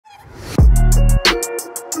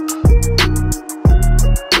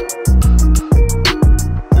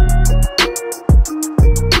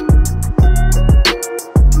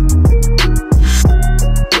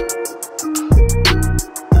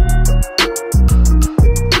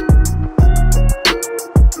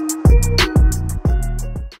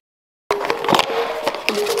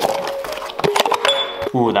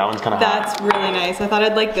Ooh, that one's kind of hot. That's really nice. I thought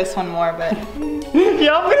I'd like this one more, but.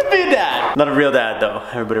 Yeah, I'm gonna be a dad. Not a real dad though.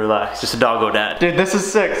 Everybody relax. Just a doggo dad. Dude, this is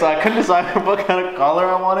sick. So I couldn't decide what kind of collar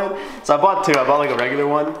I wanted. So I bought two. I bought like a regular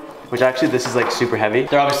one, which actually this is like super heavy.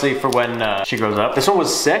 They're obviously for when she grows up. This one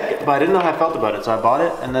was sick, but I didn't know how I felt about it. So I bought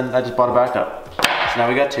it and then I just bought it back up. So now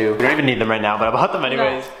we got two. We don't even need them right now, but I bought them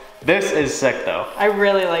anyways. No. This is sick though. I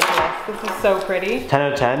really like this. This is so pretty. 10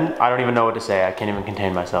 out of 10. I don't even know what to say. I can't even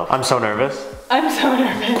contain myself. I'm so nervous. I'm so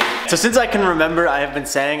nervous. So since I can remember, I have been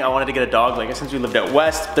saying I wanted to get a dog like since we lived out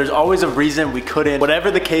west. There's always a reason we couldn't.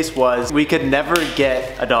 Whatever the case was, we could never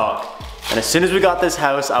get a dog. And as soon as we got this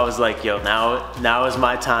house, I was like, yo, now is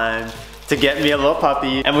my time to get me a little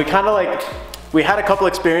puppy. And we kind of like, we had a couple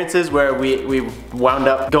experiences where we wound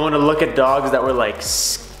up going to look at dogs that were like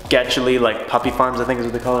sketchily, like puppy farms, I think is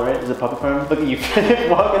what they call it, right? Is it puppy farm? Look at you,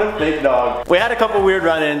 walking a fake dog. We had a couple weird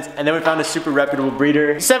run-ins, and then we found a super reputable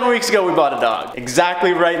breeder. 7 weeks ago, we bought a dog.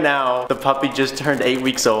 Exactly right now, the puppy just turned 8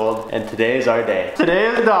 weeks old, and today is our day. Today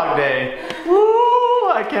is dog day. Woo!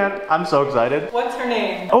 I can't, I'm so excited. What's her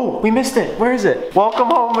name? Oh, we missed it. Where is it? Welcome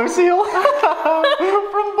home, Lucille.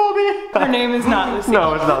 From Bobby. Her name is not Lucille.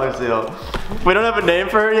 No, it's not Lucille. We don't have a name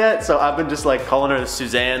for her yet, so I've been just like calling her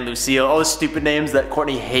Suzanne, Lucille, all the stupid names that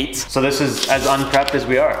Courtney hates. So this is as unprepped as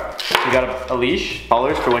we are. We got a leash,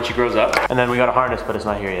 collars for when she grows up, and then we got a harness, but it's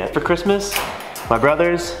not here yet. For Christmas, my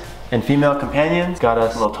brothers and female companions got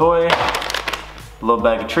us a little toy, a little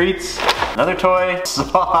bag of treats, another toy,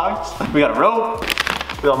 socks, we got a rope,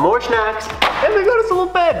 we got more snacks, and they got us a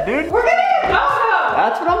little bed, dude. We're gonna get a dog!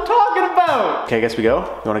 That's what I'm talking about! Okay, I guess we go.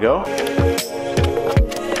 You wanna go?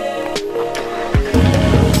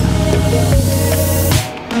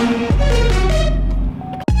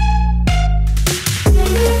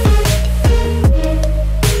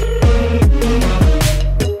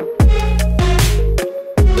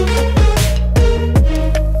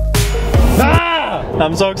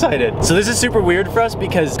 I'm so excited. So this is super weird for us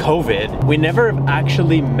because COVID, we never have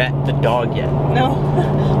actually met the dog yet. No.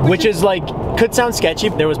 Which is like, could sound sketchy.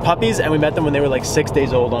 There was puppies and we met them when they were like 6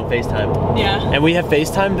 days old on FaceTime. Yeah. And we have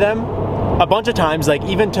FaceTimed them a bunch of times, like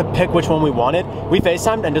even to pick which one we wanted, we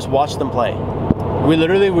FaceTimed and just watched them play. We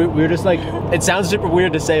literally, we were just like, it sounds super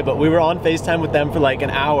weird to say, but we were on FaceTime with them for like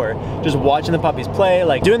an hour, just watching the puppies play,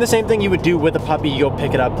 like doing the same thing you would do with a puppy. You go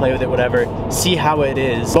pick it up, play with it, whatever, see how it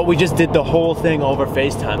is. But we just did the whole thing over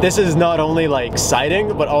FaceTime. This is not only like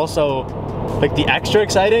exciting, but also like the extra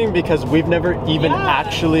exciting because we've never even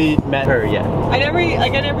actually met her yet. I never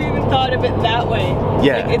even thought of it that way.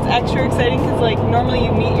 Yeah. Like, it's extra exciting because like normally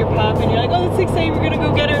you meet your pup and you're like, oh, that's exciting, we're gonna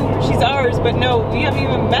go get her and she's ours, but no, we haven't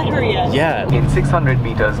even met her yet. Yeah. In 600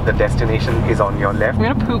 meters, the destination is on your left. I'm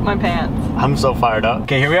gonna poop my pants. I'm so fired up.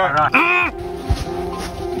 Okay, here we are. Ah!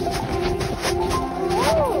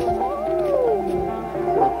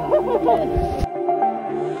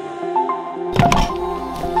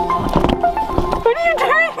 What are you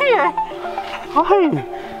doing here? Hi.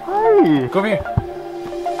 Hi. Go over here.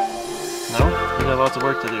 No? You got lots of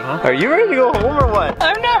work to do, huh? Are you ready to go home or what?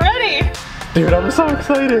 I'm not ready. Dude, I'm so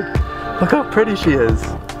excited. Look how pretty she is.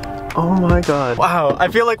 Oh my god. Wow, I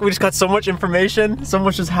feel like we just got so much information. So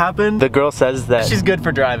much has happened. The girl says that she's good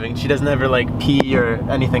for driving. She doesn't ever like pee or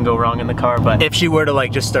anything go wrong in the car. But if she were to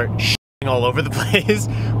like just start all over the place,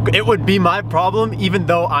 it would be my problem even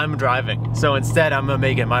though I'm driving. So instead I'm gonna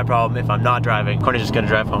make it my problem if I'm not driving. Courtney's just gonna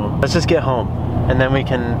drive home. Let's just get home and then we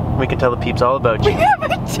can tell the peeps all about you. We have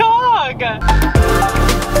a dog!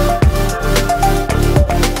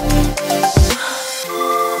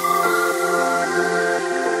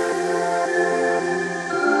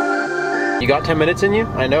 You got 10 minutes in you?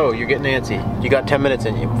 I know, you're getting antsy. You got 10 minutes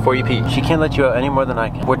in you before you pee. She can't let you out any more than I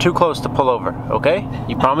can. We're too close to pull over, okay?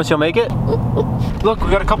 You promise you'll make it? Look, we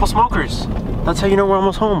got a couple smokers. That's how you know we're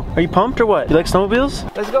almost home. Are you pumped or what? You like snowmobiles?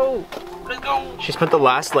 Let's go. Let's go. She spent the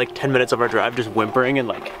last like 10 minutes of our drive just whimpering and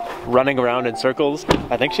like running around in circles.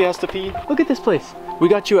 I think she has to pee. Look at this place. We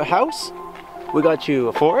got you a house. We got you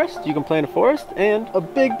a forest. You can play in a forest and a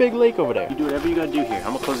big, big lake over there. You do whatever you gotta do here.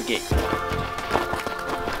 I'm gonna close the gate.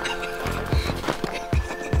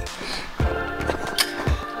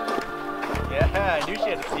 Yeah, I knew she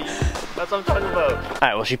had to pee. That's what I'm talking about.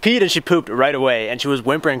 Alright, well she peed and she pooped right away and she was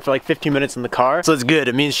whimpering for like 15 minutes in the car. So it's good.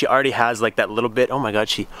 It means she already has like that little bit. Oh my god,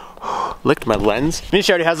 she licked my lens. It means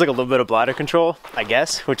she already has like a little bit of bladder control, I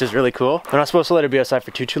guess, which is really cool. We're not supposed to let her be outside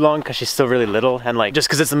for too long because she's still really little and like just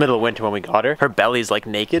because it's the middle of winter when we got her, her belly's like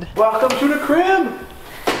naked. Welcome to the crib!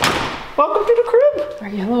 Welcome to the crib! Our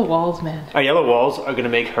yellow walls, man. Our yellow walls are gonna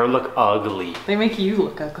make her look ugly. They make you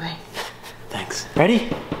look ugly. Thanks. Ready?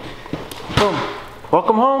 Boom.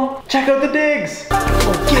 Welcome home. Check out the digs.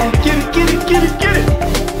 Oh, get it, get it, get it, get it, get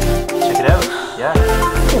it. it out. Yeah.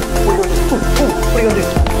 What are you gonna do?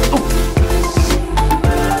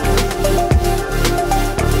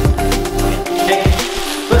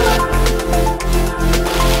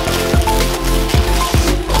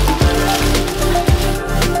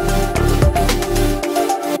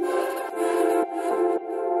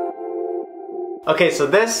 Okay, so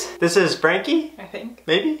this is Frankie? I think.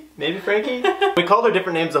 Maybe Frankie? We called her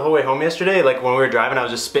different names the whole way home yesterday. Like when we were driving, I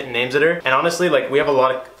was just spitting names at her. And honestly, like we have a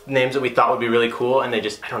lot of names that we thought would be really cool and they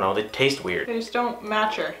just, I don't know, they taste weird. They just don't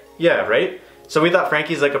match her. Yeah, right? So we thought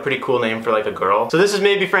Frankie's like a pretty cool name for like a girl. So this is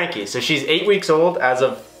maybe Frankie. So she's 8 weeks old as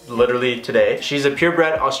of literally today. She's a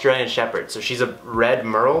purebred Australian Shepherd. So she's a red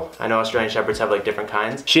merle. I know Australian Shepherds have like different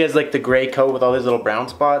kinds. She has like the gray coat with all these little brown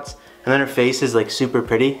spots. And then her face is like super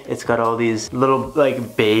pretty. It's got all these little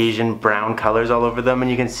like beige and brown colors all over them. And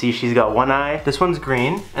you can see she's got one eye. This one's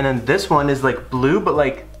green. And then this one is like blue, but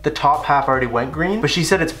like the top half already went green. But she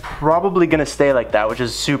said it's probably gonna stay like that, which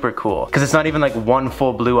is super cool. Cause it's not even like one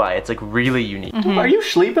full blue eye. It's like really unique. Are you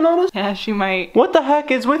sleeping on us? Yeah, she might. What the heck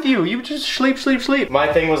is with you? You just sleep.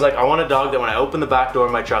 My thing was like, I want a dog that when I open the back door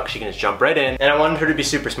of my truck, she can just jump right in. And I wanted her to be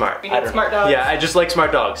super smart. We need smart dogs. Yeah, I just like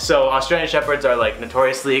smart dogs. So Australian Shepherds are like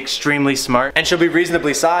notoriously extremely smart. And she'll be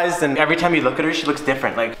reasonably sized. And every time you look at her, she looks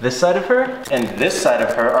different. Like this side of her and this side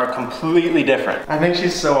of her are completely different. I think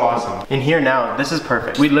she's so awesome. In here now, this is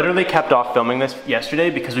perfect. We literally kept off filming this yesterday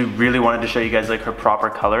because we really wanted to show you guys like her proper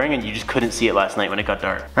coloring and you just couldn't see it last night when it got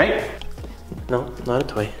dark, right? No, not a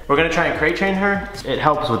toy. We're gonna try and crate train her. It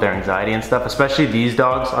helps with their anxiety and stuff, especially these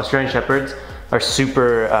dogs, Australian Shepherds, are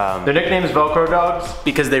super, their nickname is Velcro dogs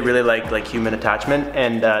because they really like human attachment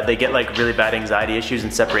and they get like really bad anxiety issues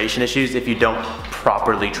and separation issues if you don't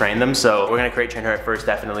properly train them. So we're gonna crate train her at first,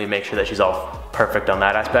 definitely make sure that she's all perfect on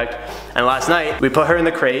that aspect. And last night, we put her in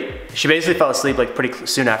the crate. She basically fell asleep like pretty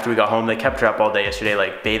soon after we got home. They kept her up all day yesterday,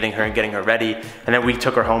 like bathing her and getting her ready. And then we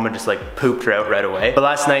took her home and just like pooped her out right away. But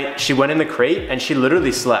last night, she went in the crate and she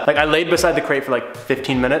literally slept. Like I laid beside the crate for like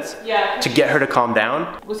 15 minutes to get her to calm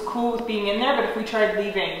down. Was cool with being in there, but if we tried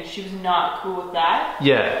leaving, she was not cool with that.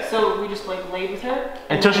 Yeah. So we just like laid with her.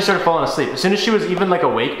 Until she started falling asleep. As soon as she was even like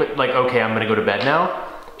awake, but like, okay, I'm gonna go to bed now.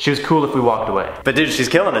 She was cool if we walked away. But dude, she's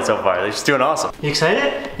killing it so far. She's doing awesome. You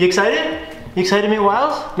excited? You excited? You excited to meet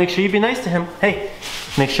Wiles? Make sure you be nice to him. Hey,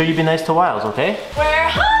 make sure you be nice to Wiles, okay? We're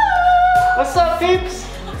home! What's up, peeps?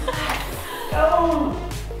 Go!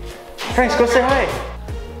 Franks, go say hi.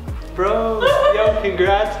 Bro, yo,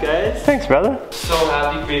 congrats, guys. Thanks, brother. So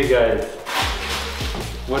happy for you guys.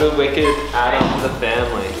 What a wicked add-on to the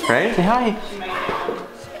family. Right? Say hi. She might know.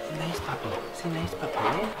 Nice puppy. Say nice puppy,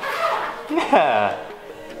 right? Yeah.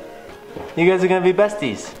 You guys are gonna be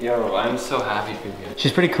besties. Yo, I'm so happy for you guys.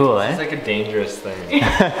 She's pretty cool, eh? It's like a dangerous thing.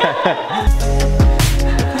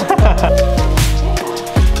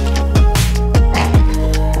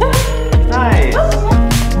 Nice.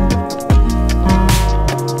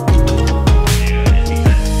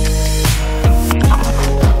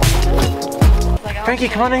 Frankie,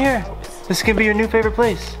 come on in here. This is gonna be your new favorite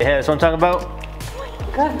place. Yeah, that's what I'm talking about.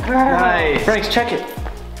 Good girl. Nice. Franks, check it.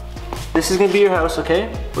 This is gonna be your house,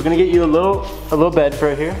 okay? We're gonna get you a little bed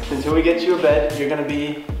for here. Until we get you a bed, you're gonna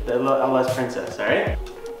be the LS princess, all right?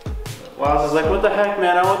 Wiles is like, what the heck,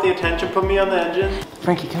 man? I want the attention. Put me on the engine.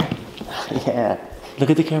 Frankie, come here. Yeah. Look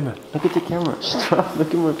at the camera. Look at the camera. Stop.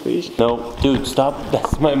 Look at my face. No, dude, stop.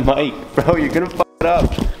 That's my mic, bro. You're gonna fuck it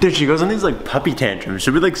up. Dude, she goes on these like puppy tantrums.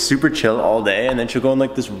 She'll be like super chill all day, and then she'll go on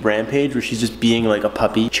like this rampage where she's just being like a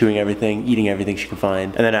puppy, chewing everything, eating everything she can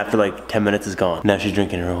find. And then after like 10 minutes is gone. Now she's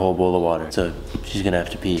drinking her whole bowl of water. So she's gonna have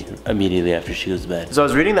to pee immediately after she goes to bed. So I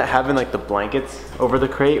was reading that having like the blankets over the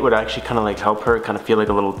crate would actually kind of like help her kind of feel like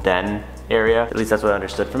a little den area. At least that's what I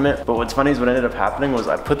understood from it. But what's funny is what ended up happening was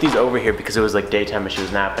I put these over here because it was like daytime and she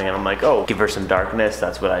was napping, and I'm like, oh, give her some darkness.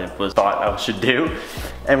 That's what I thought I should do.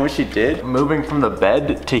 And what she did, moving from the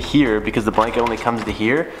bed to here, because the blanket only comes to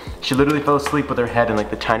here, she literally fell asleep with her head in like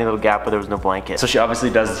the tiny little gap where there was no blanket. So she obviously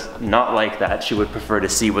does not like that. She would prefer to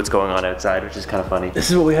see what's going on outside, which is kind of funny. This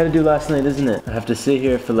is what we had to do last night, isn't it? I have to sit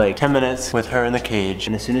here for like 10 minutes with her in the cage.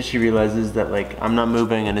 And as soon as she realizes that like I'm not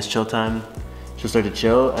moving and it's chill time, she'll start to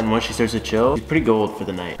chill. And once she starts to chill, she's pretty gold for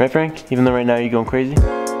the night. Right, Frank? Even though right now you're going crazy?